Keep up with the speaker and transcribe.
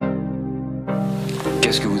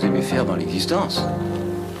Qu'est-ce que vous aimez faire dans l'existence?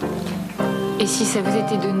 Et si ça vous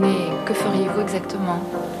était donné, que feriez-vous exactement?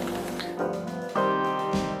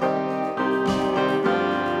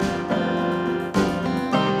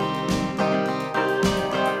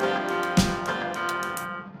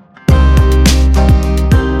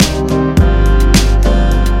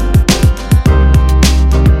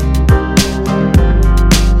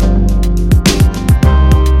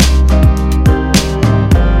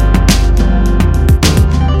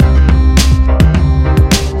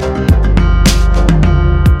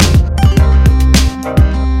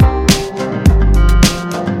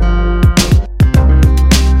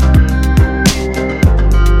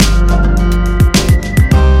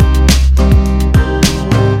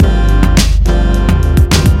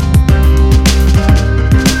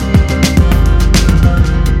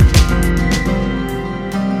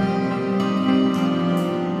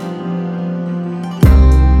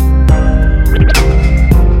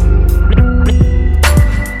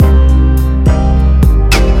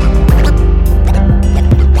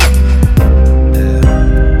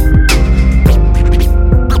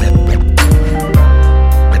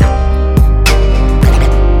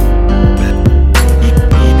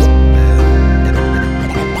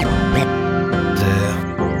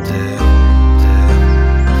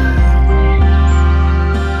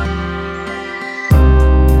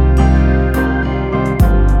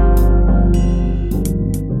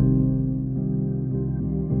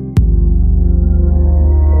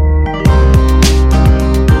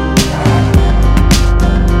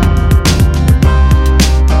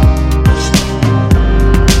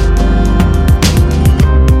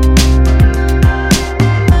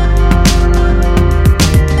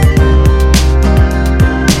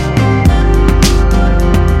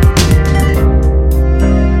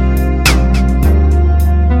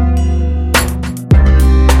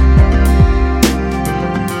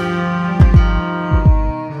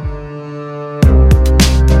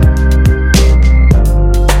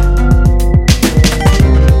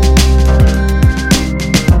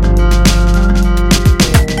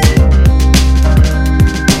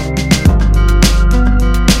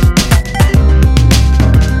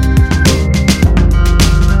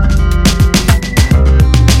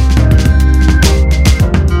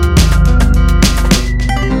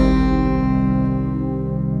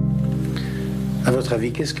 À votre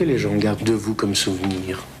avis, qu'est-ce que les gens gardent de vous comme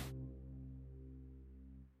souvenir?